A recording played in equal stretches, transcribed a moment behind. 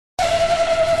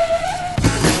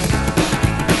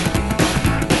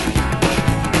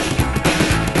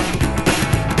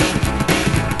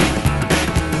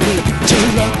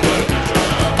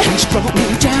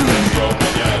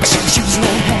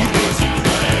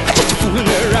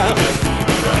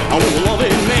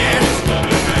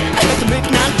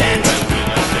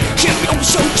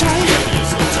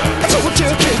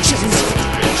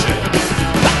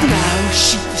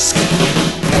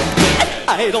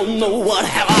don't know what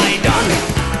have I done.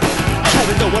 I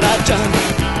don't know what I've done.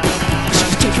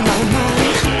 She's taking my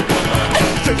mind and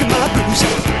drinking my booze.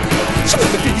 She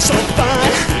made me feel so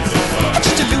fine. I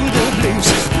just to lose the blues.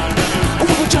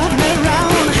 We were driving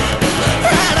around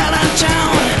right out of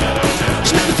town.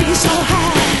 She made me feel so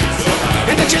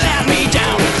high, and then she let me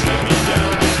down.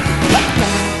 But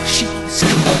now she's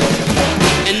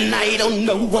gone, and I don't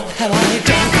know what have I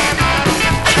done.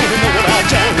 I don't know what I've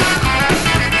done.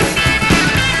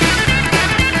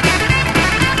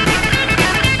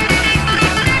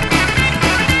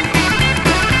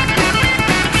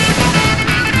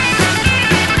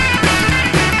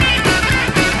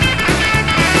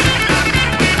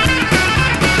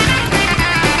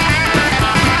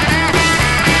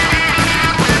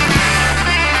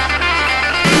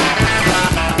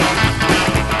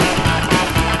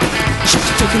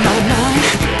 Taking my mind,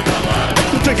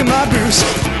 I'm drinking my booze.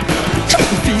 She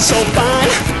make me feel so fine,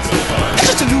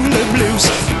 just to lose the blues.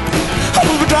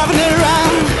 We were driving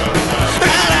around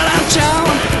right out of town.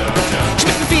 She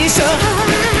make me feel so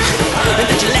high, and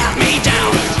then she let me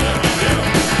down.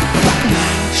 But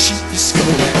now she's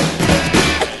gone.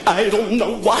 I don't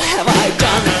know what have I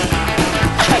done.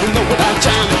 I don't know what I've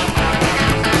done.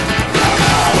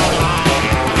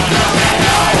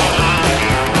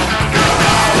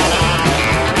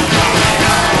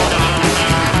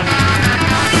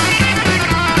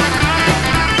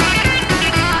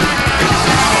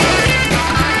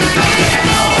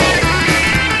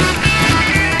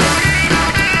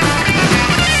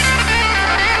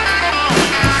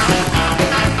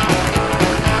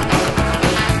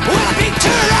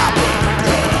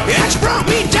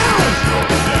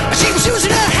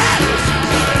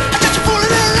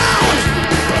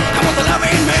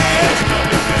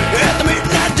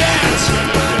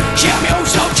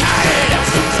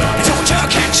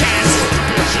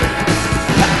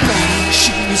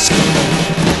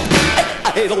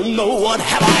 I don't know what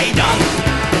have I done.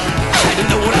 I don't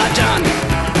know what I've done.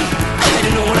 I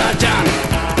don't know what I've done.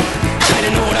 I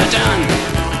don't know what I've done.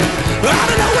 I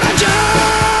don't know what I've done.